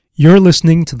You're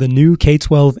listening to the new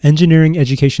K12 Engineering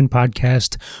Education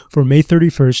podcast for May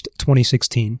 31st,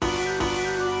 2016.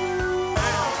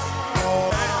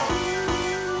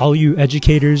 All you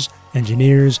educators,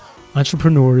 engineers,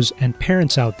 entrepreneurs, and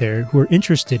parents out there who are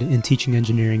interested in teaching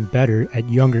engineering better at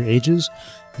younger ages,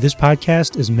 this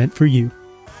podcast is meant for you.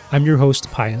 I'm your host,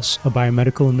 Pius, a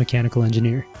biomedical and mechanical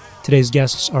engineer. Today's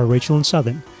guests are Rachel and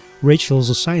Southern.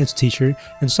 Rachel's a science teacher,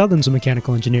 and Southern's a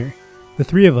mechanical engineer. The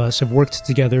three of us have worked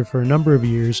together for a number of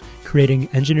years, creating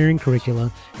engineering curricula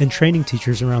and training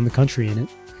teachers around the country in it.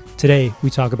 Today, we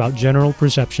talk about general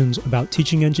perceptions about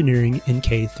teaching engineering in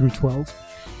K through 12.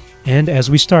 And as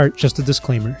we start, just a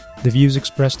disclaimer. The views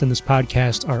expressed in this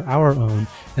podcast are our own,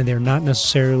 and they are not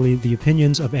necessarily the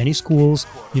opinions of any schools,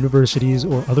 universities,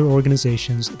 or other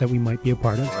organizations that we might be a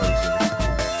part of.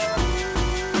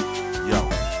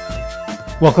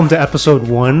 Welcome to episode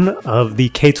 1 of the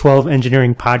K12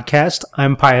 Engineering podcast.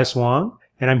 I'm Pius Wong,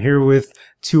 and I'm here with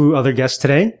two other guests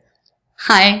today.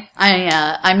 Hi,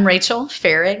 I'm Rachel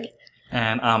Farrig.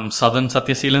 And I'm Southern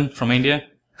Satyaseelan from India.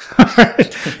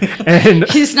 And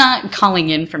he's not calling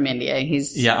in from India.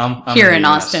 He's I'm here in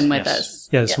Austin with us.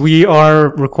 Yes, we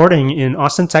are recording in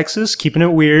Austin, Texas, keeping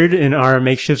it weird in our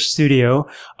makeshift studio.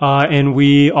 And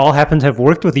we all happen to have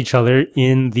worked with each other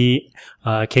in the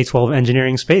K12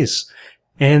 engineering space.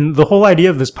 And the whole idea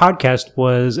of this podcast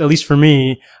was, at least for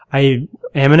me, I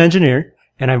am an engineer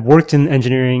and I've worked in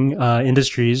engineering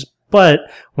industries. But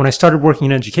when I started working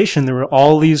in education, there were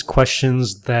all these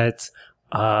questions that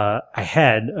I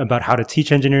had about how to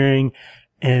teach engineering.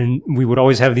 And we would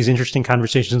always have these interesting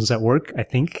conversations at work, I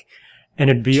think. And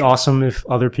it'd be awesome if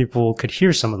other people could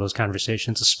hear some of those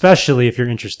conversations, especially if you're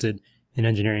interested in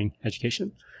engineering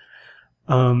education.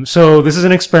 So this is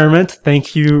an experiment.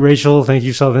 Thank you, Rachel. Thank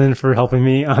you, Southern, for helping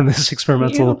me on this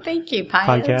experimental Thank you, Pius.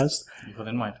 podcast. Thank you for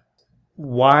the invite.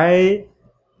 Why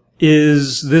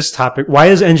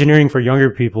is engineering for younger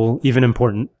people even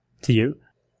important to you?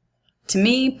 To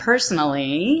me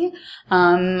personally,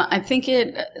 I think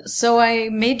I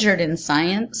majored in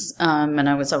science, and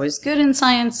I was always good in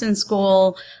science in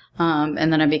school.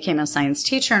 And then I became a science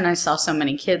teacher, and I saw so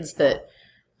many kids that,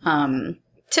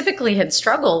 typically had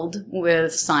struggled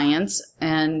with science,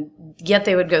 and yet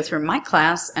they would go through my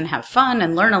class and have fun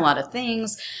and learn a lot of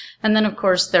things. And then, of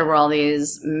course, there were all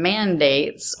these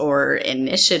mandates or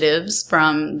initiatives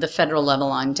from the federal level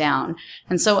on down.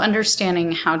 And so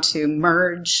understanding how to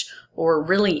merge or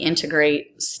really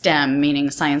integrate STEM,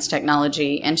 meaning science,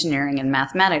 technology, engineering, and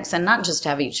mathematics, and not just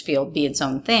have each field be its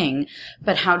own thing,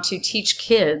 but how to teach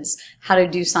kids how to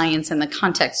do science in the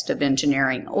context of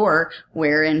engineering, or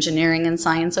where engineering and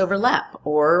science overlap,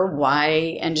 or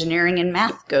why engineering and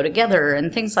math go together,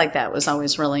 and things like that was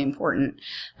always really important.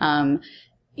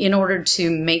 In order to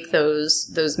make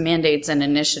those mandates and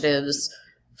initiatives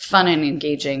fun and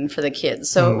engaging for the kids.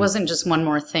 So it wasn't just one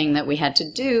more thing that we had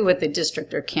to do at the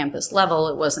district or campus level.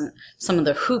 It wasn't some of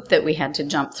the hoop that we had to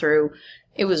jump through.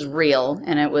 It was real,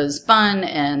 and it was fun,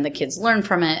 and the kids learned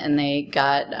from it, and they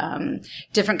got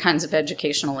different kinds of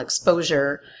educational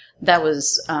exposure. That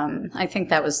was, I think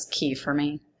that was key for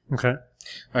me. Okay.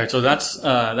 All right, so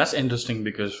that's interesting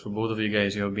because for both of you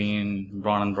guys, you've been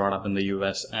brought up in the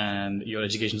US, and your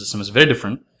education system is very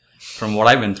different from what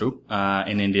I went through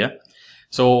in India.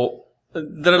 So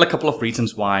there are a couple of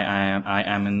reasons why I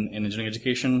am in engineering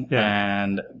education,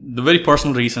 and the very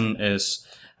personal reason is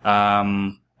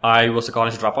I was a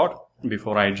college dropout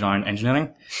before I joined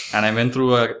engineering, and I went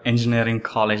through an engineering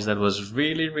college that was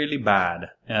really, really bad.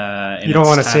 You don't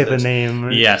want to say the name.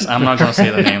 Yes, I'm not going to say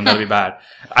the name. That'll be bad.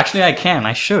 Actually, I can.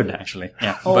 I should, actually.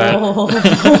 Yeah.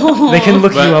 They can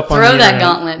look you up on Throw that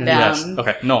gauntlet down. Yes.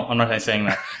 Okay. No, I'm not saying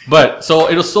that. But, so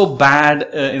it was so bad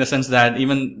in the sense that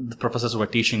even the professors who were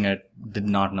teaching it did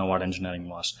not know what engineering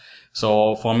was.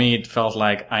 So for me, it felt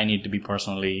like I need to be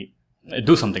personally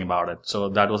do something about it. So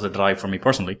that was the drive for me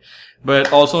personally.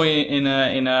 But also in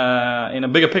a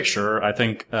bigger picture, I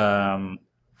think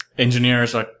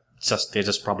engineers are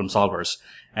just problem solvers,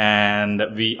 and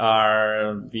we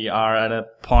are at a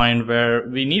point where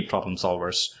we need problem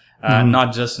solvers,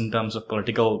 not just in terms of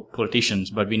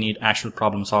politicians, but we need actual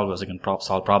problem solvers who can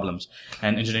solve problems,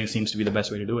 and engineering seems to be the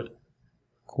best way to do it.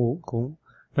 Cool.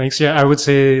 Thanks. Yeah, I would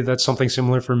say that's something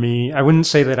similar for me. I wouldn't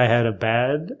say that I had a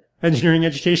bad engineering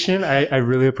education. I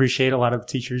really appreciate a lot of the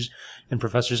teachers and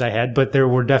professors I had, but there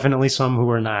were definitely some who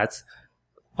were not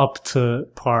up to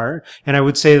par. And I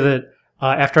would say that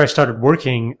after I started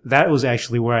working, that was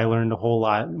actually where I learned a whole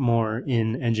lot more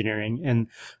in engineering, and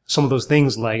some of those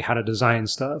things like how to design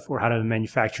stuff or how to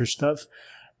manufacture stuff,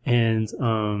 and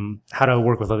how to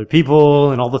work with other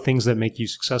people and all the things that make you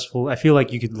successful. I feel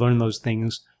like you could learn those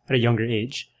things at a younger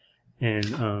age.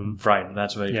 And Right.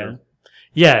 That's very yeah. true.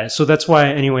 Yeah, so that's why,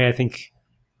 anyway, I think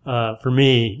for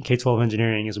me, K12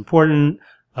 engineering is important.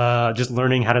 Just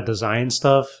learning how to design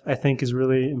stuff, I think, is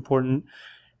really important.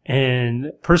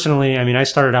 And personally, I mean, I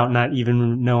started out not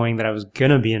even knowing that I was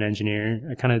going to be an engineer.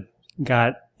 I kind of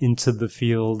got into the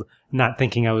field not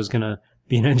thinking I was going to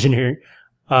be an engineer.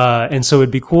 And so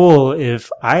it'd be cool if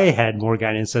I had more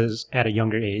guidance at a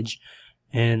younger age.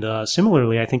 And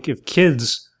similarly, I think if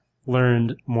kids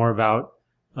learned more about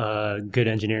good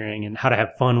engineering and how to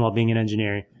have fun while being an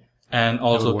engineer. And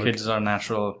also, kids are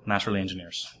naturally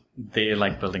engineers. They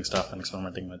like building stuff and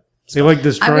experimenting with. They like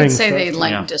destroying I would say stuff. they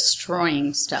like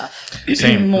destroying stuff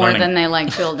Same, more learning. than they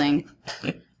like building.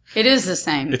 It is the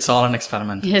same. It's all an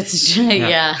experiment. It's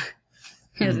yeah.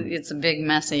 It's a big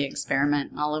messy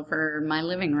experiment all over my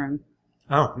living room.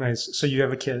 Oh, nice. So you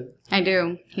have a kid. I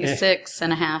do. He's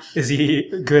 6.5. Is he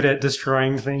good at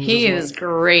destroying things? He as well? is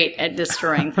great at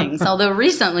destroying things. Although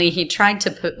recently he tried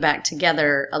to put back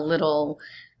together a little,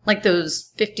 like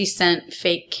those 50-cent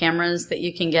fake cameras that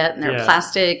you can get, and they're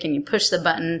plastic, and you push the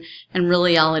button, and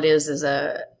really all it is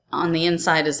on the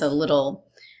inside is a little,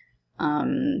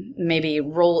 maybe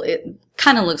roll. It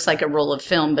kind of looks like a roll of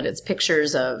film, but it's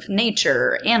pictures of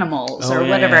nature, animals, or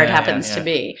whatever it happens to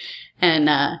be. And,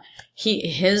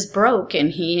 his broke, and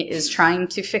he is trying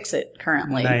to fix it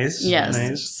currently. Nice. Yes.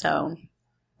 Nice. So.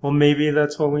 Well, maybe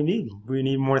that's what we need. We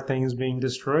need more things being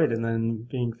destroyed and then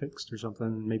being fixed or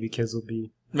something. Maybe kids will be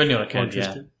When you're a more kid,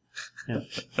 interested. Yeah.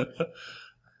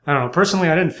 I don't know. Personally,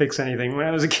 I didn't fix anything when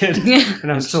I was a kid,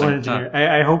 and I'm still an engineer.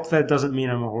 I hope that doesn't mean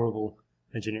I'm a horrible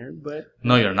engineer, but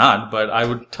No, you're not. But I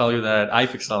would tell you that I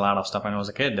fixed a lot of stuff when I was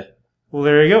a kid. well,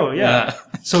 there you go. Yeah.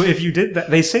 So if you did that,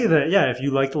 they say that, if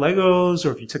you liked Legos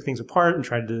or if you took things apart and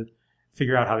tried to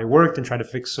figure out how they worked and try to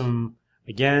fix them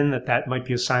again, that might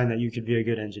be a sign that you could be a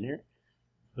good engineer.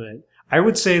 But I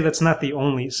would say that's not the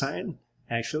only sign,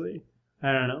 actually.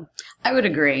 I don't know. I would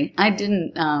agree. I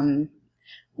didn't,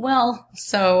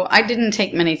 so I didn't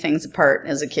take many things apart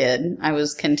as a kid. I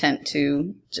was content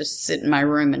to just sit in my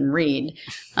room and read.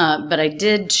 But I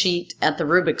did cheat at the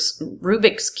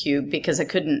Rubik's Cube because I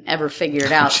couldn't ever figure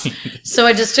it out. So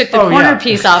I just took the corner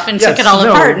piece off and took it all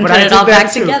apart and put it all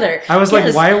back together. I was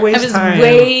like, why waste time? I was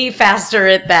way faster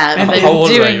at that. And than how old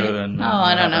doing, were you then?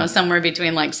 I don't know, somewhere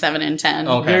between like 7 and 10.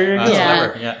 Okay, that's Yeah.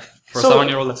 clever. Yeah. For a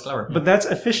 7-year-old, that's clever. But that's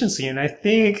efficiency, and I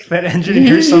think that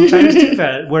engineers sometimes do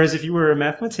that. Whereas if you were a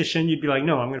mathematician, you'd be like,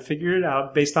 no, I'm going to figure it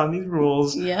out based on these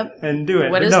rules and do it.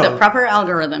 What But is no, the proper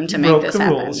algorithm to you make broke this the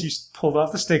happen? rules. You pulled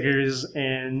off the stickers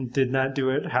and did not do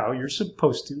it how you're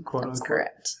supposed to, quote That's unquote.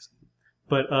 correct.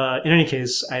 But in any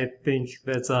case, I think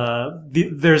that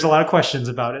there's a lot of questions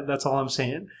about it. That's all I'm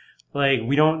saying. Like,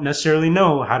 we don't necessarily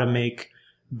know how to make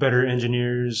better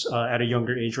engineers at a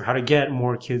younger age or how to get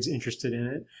more kids interested in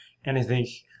it. And I think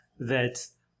that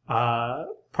part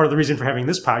of the reason for having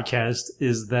this podcast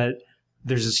is that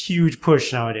there's this huge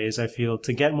push nowadays, I feel,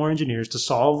 to get more engineers to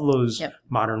solve those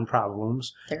modern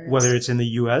problems, whether it's in the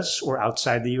U.S. or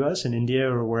outside the U.S., in India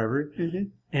or wherever. Mm-hmm.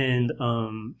 And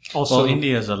also... Well,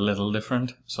 India is a little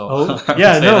different, so...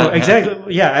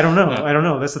 exactly. Yeah, I don't know. I don't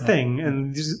know. That's the thing.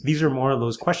 And these are more of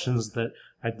those questions that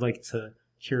I'd like to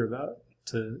hear about,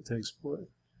 to explore.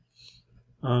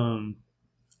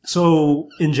 So,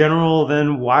 in general,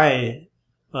 then, why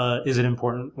is it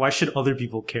important? Why should other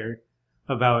people care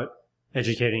about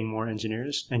educating more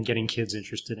engineers and getting kids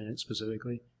interested in it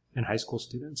specifically, and high school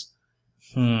students?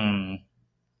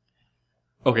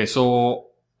 Okay,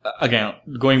 so, again,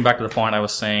 going back to the point I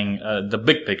was saying, the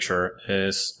big picture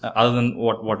is, other than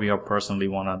what we personally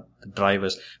want to drive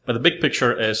is, but the big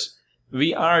picture is,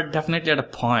 we are definitely at a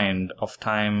point of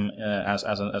time as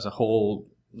a whole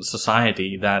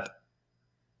society that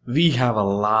we have a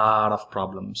lot of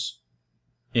problems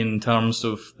in terms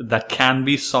of that can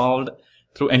be solved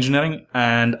through engineering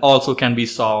and also can be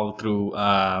solved through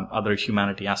other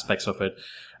humanity aspects of it.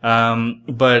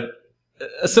 But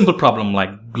a simple problem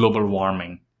like global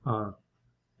warming,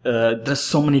 there's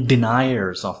so many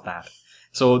deniers of that.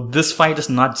 So this fight is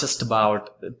not just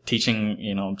about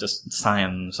teaching, just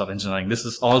science or engineering. This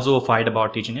is also a fight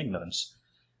about teaching ignorance.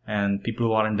 And people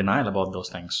who are in denial about those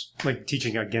things. Like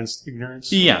teaching against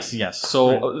ignorance? Yes.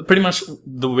 So pretty much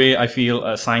the way I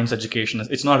feel science education is,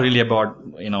 it's not really about,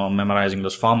 memorizing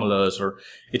those formulas or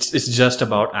it's just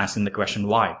about asking the question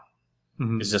why.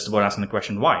 Mm-hmm. It's just about asking the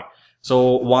question why.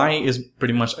 So why is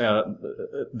pretty much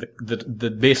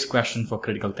the base question for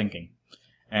critical thinking.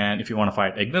 And if you want to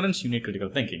fight ignorance, you need critical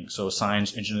thinking. So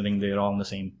science, engineering, they're all on the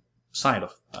same side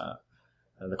of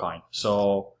the coin.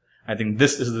 So I think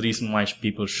this is the reason why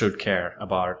people should care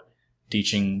about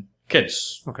teaching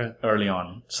kids Okay. early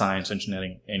on, science,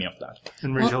 engineering, any of that.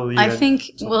 And Rachel, Well, you I had think,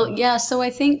 something? well, yeah, so I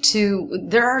think too,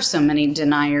 there are so many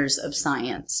deniers of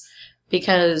science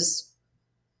because,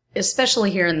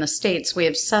 especially here in the States, we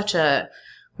have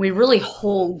we really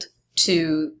hold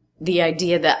to the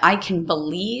idea that I can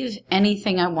believe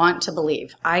anything I want to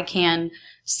believe. I can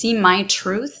see my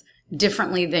truth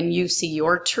differently than you see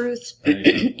your truth.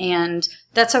 And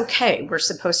that's okay. We're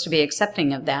supposed to be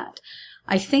accepting of that.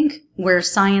 I think where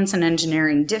science and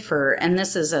engineering differ, and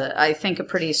this is I think a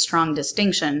pretty strong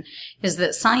distinction, is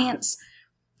that science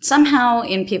somehow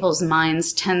in people's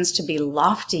minds tends to be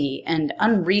lofty and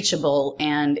unreachable,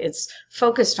 and it's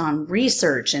focused on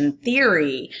research and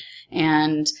theory,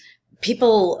 and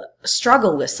people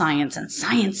struggle with science, and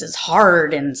science is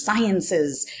hard, and science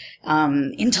is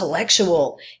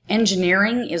intellectual.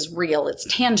 Engineering is real. It's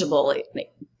tangible.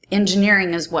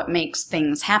 Engineering is what makes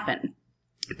things happen.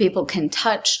 People can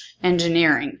touch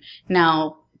engineering.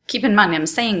 Now, keep in mind, I'm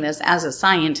saying this as a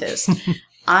scientist.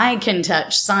 I can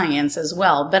touch science as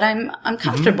well, but I'm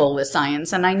comfortable with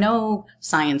science, and I know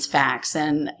science facts,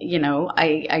 and, you know,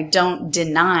 I don't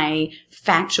deny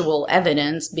factual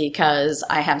evidence because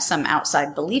I have some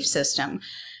outside belief system.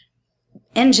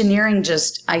 Engineering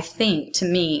just, I think, to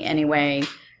me anyway,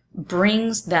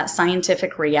 brings that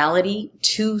scientific reality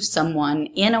to someone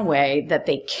in a way that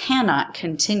they cannot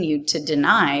continue to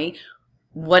deny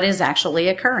what is actually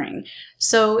occurring.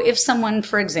 So if someone,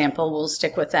 for example, will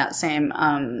stick with that same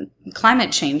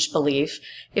climate change belief,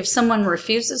 if someone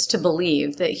refuses to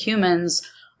believe that humans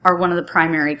are one of the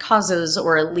primary causes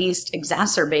or at least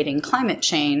exacerbating climate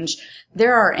change,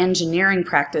 there are engineering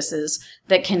practices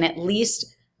that can at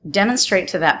least demonstrate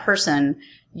to that person,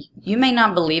 you may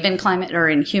not believe in climate or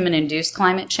in human-induced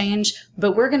climate change,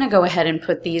 but we're going to go ahead and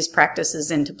put these practices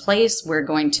into place. We're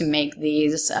going to make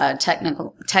these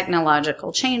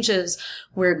technological changes.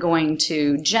 We're going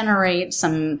to generate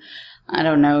some, I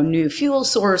don't know, new fuel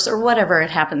source or whatever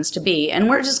it happens to be. And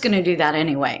we're just going to do that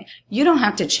anyway. You don't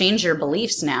have to change your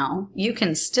beliefs now. You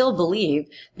can still believe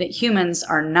that humans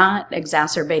are not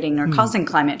exacerbating or causing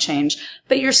climate change,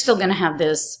 but you're still going to have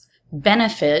this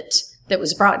benefit that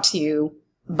was brought to you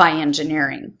by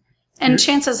engineering. And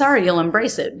chances are you'll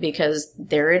embrace it because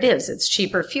there it is. It's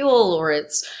cheaper fuel, or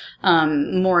it's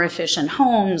more efficient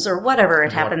homes, or whatever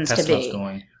it happens to Tesla's be.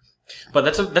 Going. But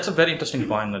that's a very interesting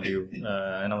point that you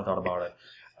I never thought about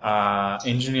it.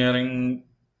 Engineering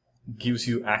gives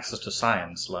you access to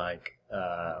science. Like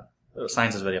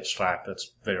science is very abstract.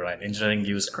 That's very right. Engineering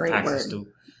gives access to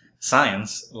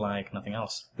science like nothing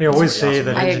else. They always say awesome.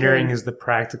 that engineering is the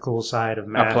practical side of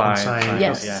math Applied and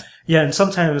science. Yes. Yeah, and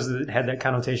sometimes it had that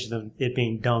connotation of it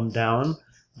being dumbed down,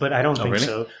 but I don't think really?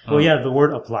 so. Well, yeah, the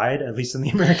word applied, at least in the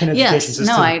American education Yes, system.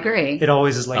 no, I agree. It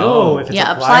always is like, if it's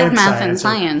applied math and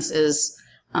science, science is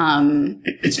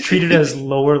it's treated as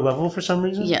lower level for some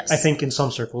reason. Yes. I think in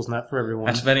some circles, not for everyone.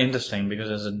 That's very interesting because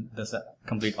there's a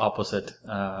complete opposite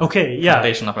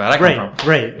connotation of where I come from.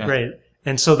 Right.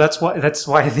 And so that's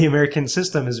why the American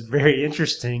system is very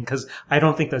interesting, because I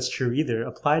don't think that's true either.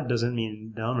 Applied doesn't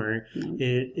mean dumber. No.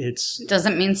 It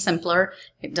doesn't mean simpler.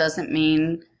 It doesn't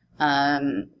mean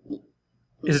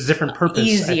it's a different purpose.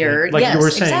 easier. Like yes, you were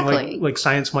saying, exactly. like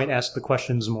science might ask the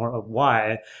questions more of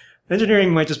why.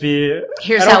 Engineering might just be,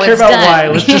 Here's I don't how care it's about done. why.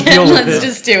 Let's just deal with it. Let's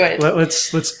just do it.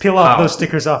 Let's peel off those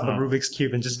stickers off the Rubik's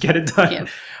Cube and just get it done. Yep.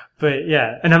 But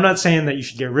yeah, and I'm not saying that you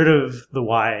should get rid of the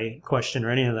why question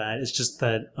or any of that. It's just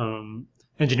that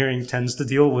engineering tends to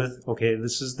deal with, okay,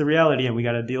 this is the reality and we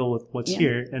got to deal with what's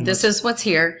here. And this is what's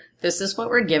here. This is what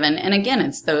we're given. And again,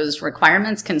 it's those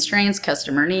requirements, constraints,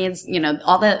 customer needs,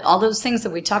 all those things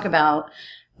that we talk about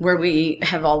where we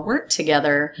have all worked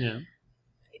together. Yeah.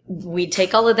 We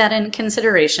take all of that into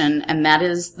consideration, and that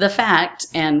is the fact,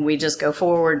 and we just go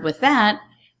forward with that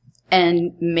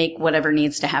and make whatever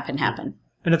needs to happen.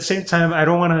 And at the same time, I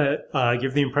don't want to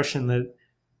give the impression that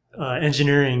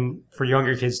engineering for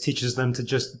younger kids teaches them to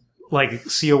just like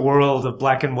see a world of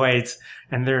black and white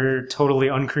and they're totally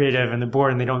uncreative and they're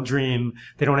bored and they don't dream.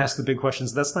 They don't ask the big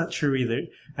questions. That's not true either.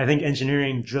 I think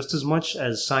engineering, just as much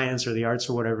as science or the arts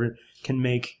or whatever, can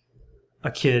make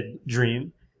a kid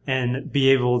dream and be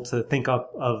able to think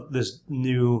up of this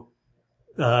new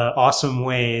awesome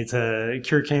way to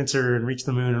cure cancer and reach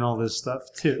the moon and all this stuff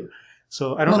too.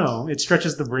 So I don't know. It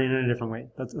stretches the brain in a different way.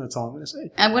 That's all I'm going to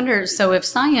say. I wonder, so if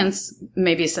science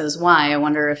maybe says why, I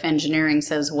wonder if engineering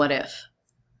says what if.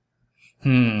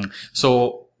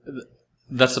 So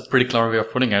that's a pretty clever way of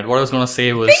putting it. What I was going to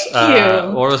say was,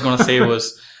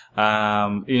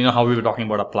 you know how we were talking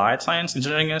about applied science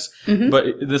engineering is, but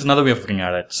there's another way of looking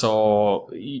at it. So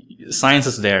science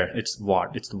is there. It's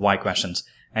what? It's the why questions.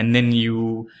 and then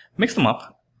you mix them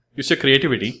up, use your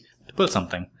creativity to build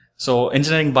something. So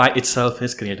engineering by itself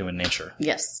is creative in nature.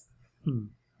 Yes.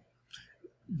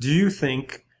 Do you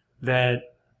think that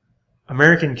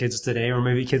American kids today, or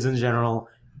maybe kids in general,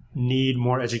 need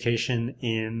more education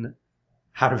in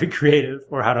how to be creative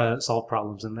or how to solve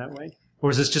problems in that way? Or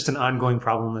is this just an ongoing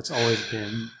problem that's always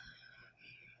been?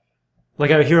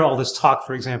 Like I hear all this talk,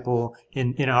 for example,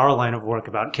 in our line of work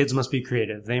about kids must be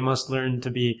creative. They must learn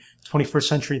to be 21st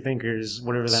century thinkers,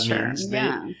 whatever that means.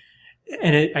 Yeah.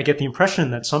 I get the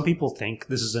impression that some people think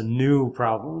this is a new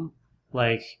problem.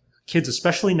 Like kids,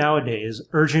 especially nowadays,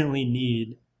 urgently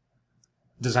need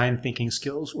design thinking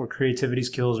skills or creativity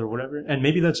skills or whatever. And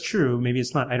maybe that's true. Maybe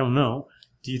it's not. I don't know.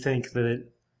 Do you think that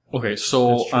Okay,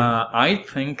 so I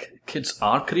think kids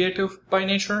are creative by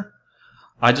nature.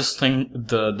 I just think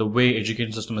the way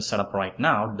education system is set up right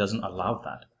now doesn't allow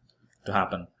that to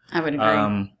happen. I would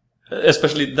agree.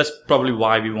 Especially, that's probably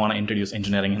why we want to introduce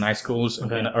engineering in high schools in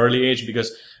an early age,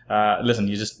 because, listen,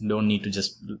 you just don't need to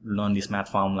just learn these math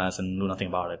formulas and do nothing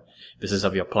about it. This is how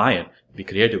we apply it. Be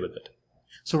creative with it.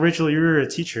 So, Rachel, you're a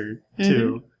teacher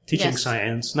too, teaching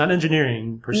science, not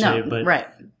engineering per se, but right.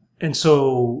 And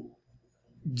so,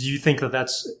 do you think that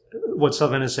that's what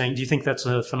Sylvan is saying? Do you think that's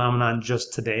a phenomenon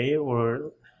just today,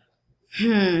 or?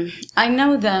 I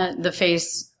know that the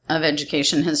face of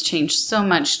education has changed so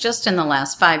much just in the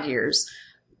last 5 years,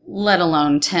 let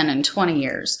alone 10 and 20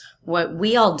 years. What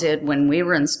we all did when we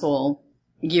were in school,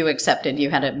 you accepted. You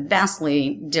had a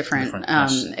vastly different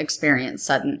experience,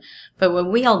 Sutton. But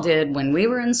what we all did when we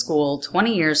were in school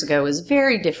 20 years ago is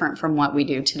very different from what we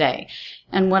do today.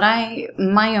 And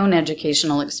my own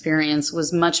educational experience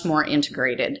was much more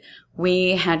integrated.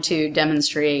 We had to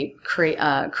demonstrate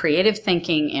creative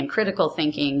thinking and critical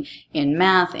thinking in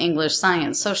math, English,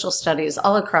 science, social studies,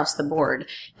 all across the board.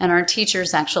 And our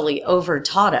teachers actually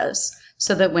over-taught us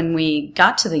so that when we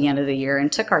got to the end of the year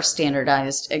and took our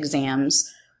standardized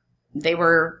exams, they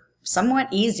were somewhat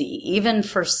easy. Even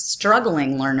for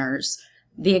struggling learners,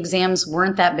 the exams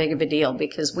weren't that big of a deal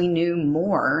because we knew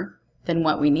more than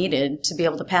what we needed to be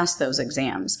able to pass those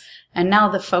exams. And now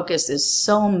the focus is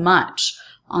so much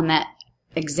on that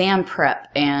exam prep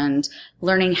and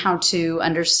learning how to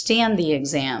understand the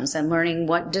exams and learning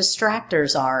what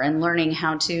distractors are and learning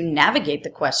how to navigate the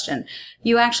question.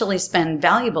 You actually spend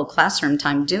valuable classroom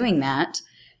time doing that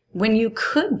when you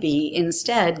could be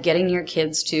instead getting your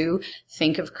kids to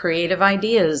think of creative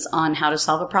ideas on how to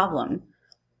solve a problem.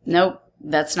 Nope.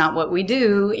 That's not what we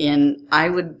do in, I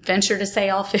would venture to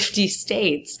say, all 50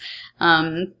 states,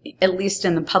 at least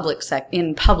in the public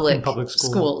public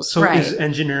schools. So right. Is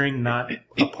engineering not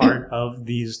a part of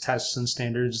these tests and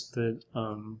standards that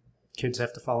kids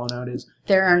have to follow nowadays?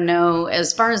 There are no,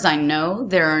 as far as I know,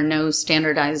 there are no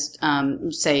standardized,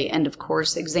 say, end of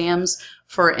course exams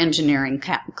for engineering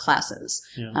classes.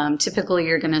 Yeah. Typically,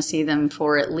 you're going to see them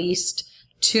for at least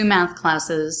 2 math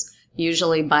classes,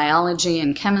 usually biology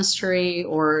and chemistry,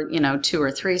 or, 2 or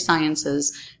 3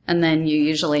 sciences. And then you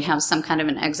usually have some kind of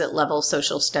an exit level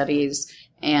social studies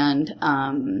and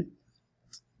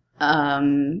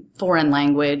foreign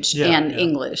language and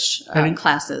English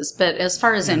classes. But as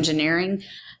far as engineering,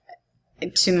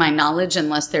 to my knowledge,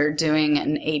 unless they're doing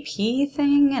an AP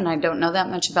thing, and I don't know that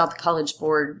much about the College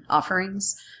Board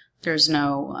offerings, there's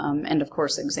no end of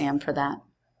course exam for that.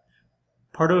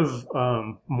 Part of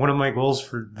one of my goals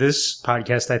for this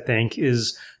podcast, I think,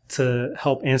 is to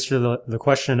help answer the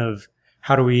question of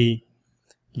how do we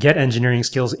get engineering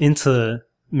skills into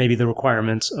maybe the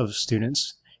requirements of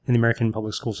students in the American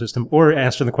public school system, or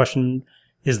answer the question,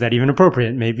 is that even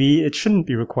appropriate? Maybe it shouldn't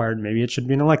be required. Maybe it should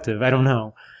be an elective. I don't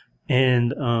know.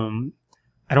 And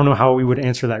I don't know how we would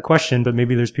answer that question, but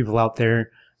maybe there's people out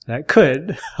there that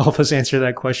could help us answer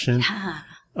that question.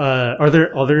 Are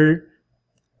there other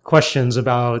questions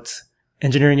about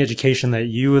engineering education that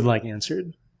you would like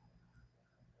answered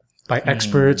by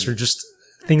experts or just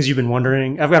things you've been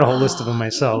wondering? I've got a whole list of them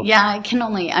myself. Yeah, I can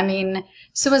only,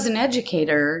 so as an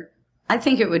educator, I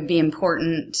think it would be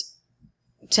important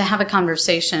to have a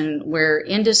conversation where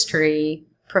industry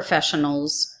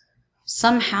professionals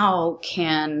somehow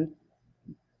can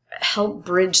help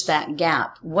bridge that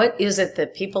gap. What is it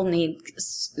that people need,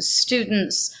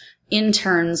 students,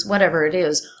 interns, whatever it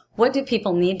is, what do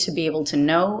people need to be able to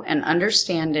know and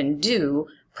understand and do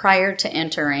prior to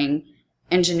entering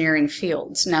engineering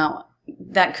fields? Now,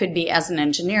 that could be as an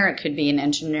engineer, it could be an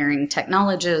engineering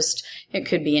technologist, it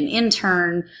could be an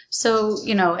intern. So,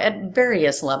 at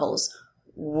various levels,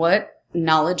 what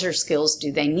knowledge or skills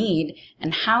do they need,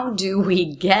 and how do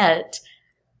we get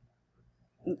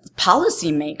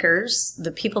policymakers,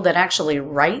 the people that actually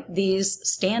write these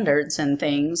standards and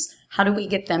things, how do we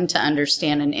get them to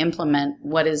understand and implement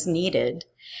what is needed?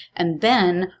 And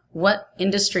then what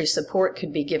industry support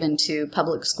could be given to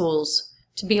public schools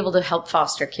to be able to help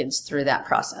foster kids through that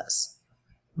process?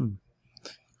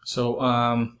 So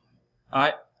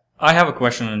I have a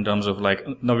question in terms of like,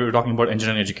 now we were talking about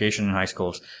engineering education in high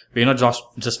schools. We're not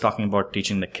just talking about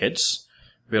teaching the kids.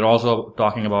 We're also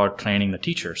talking about training the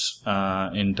teachers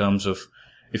in terms of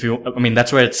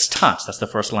that's where it starts. That's the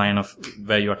first line of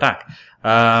where you attack.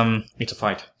 It's a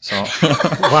fight. So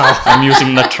wow, I'm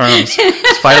using the terms.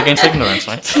 It's fight against ignorance,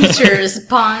 right? Teachers,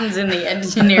 pawns in the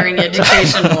engineering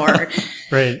education war.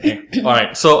 Right. Yeah. All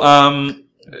right. So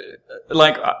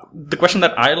the question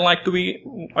that I want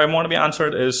to be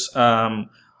answered is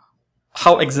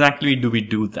how exactly do we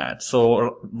do that?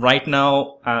 So right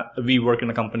now, we work in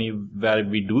a company where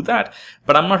we do that,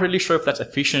 but I'm not really sure if that's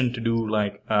efficient to do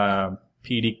like,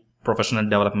 PD professional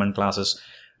development classes.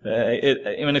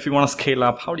 Even if you want to scale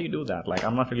up, how do you do that? Like,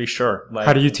 I'm not really sure. Like,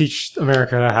 how do you teach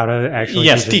America how to actually?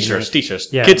 Yes, teach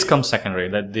teachers. Yeah. Kids come secondary.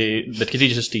 That the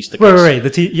teachers teach the kids. Right.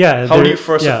 How do you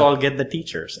first of all get the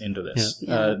teachers into this?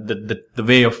 Yeah. The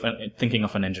way of thinking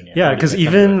of an engineer. Yeah, because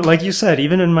even like you said,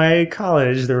 even in my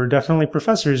college, there were definitely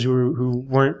professors who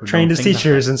weren't trained as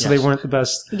teachers, and so they weren't the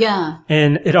best. Yeah.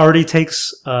 And it already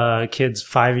takes kids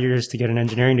 5 years to get an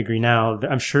engineering degree now.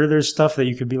 I'm sure there's stuff that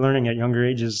you could be learning at younger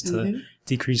ages to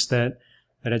decrease that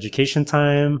education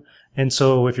time. And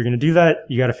so if you're going to do that,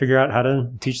 you got to figure out how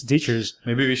to teach the teachers.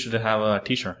 Maybe we should have a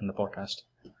teacher in the podcast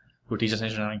who teaches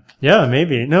engineering. Yeah,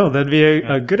 maybe. No, that'd be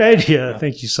a good idea. Yeah.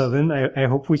 Thank you, Southern. I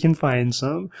hope we can find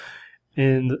some.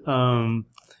 And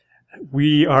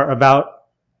we are about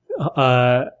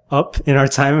up in our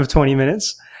time of 20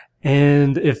 minutes.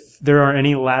 And if there are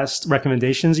any last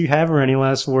recommendations you have or any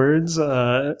last words,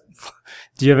 do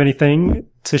you have anything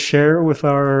to share with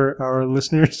our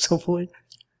listeners, hopefully?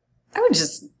 I would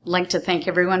just like to thank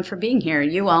everyone for being here.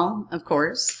 You all, of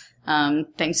course.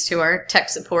 Thanks to our tech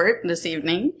support this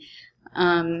evening.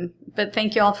 But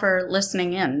thank you all for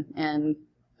listening in. And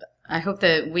I hope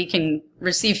that we can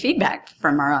receive feedback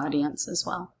from our audience as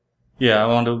well. Yeah, I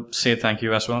want to say thank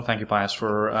you as well. Thank you, Pius,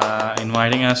 for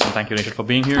inviting us, and thank you, Rachel, for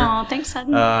being here. Oh, thanks,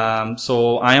 Hudden.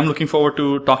 So I am looking forward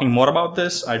to talking more about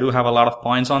this. I do have a lot of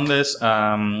points on this.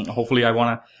 Hopefully, I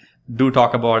want to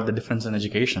talk about the difference in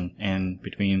education in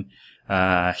between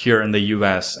here in the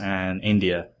U.S. and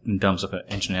India in terms of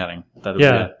engineering.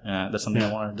 That's something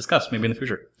I want to discuss maybe in the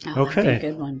future. Oh, okay, that'd be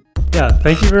a good one. Yeah,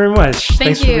 thank you very much.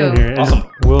 Thanks for being here. Awesome.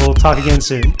 And we'll talk again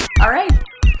soon. All right.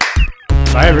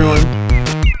 Bye, everyone.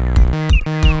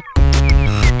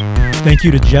 Thank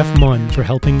you to Jeff Munn for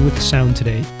helping with sound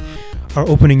today. Our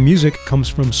opening music comes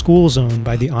from School Zone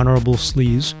by the Honorable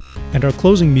Sleaze, and our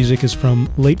closing music is from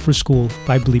Late for School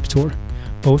by Bleep Tour.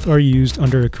 Both are used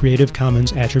under a Creative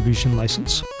Commons Attribution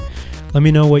license. Let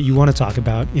me know what you want to talk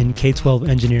about in K12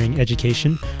 Engineering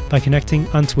Education by connecting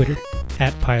on Twitter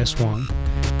 @Pius Wong.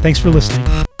 Thanks for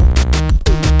listening.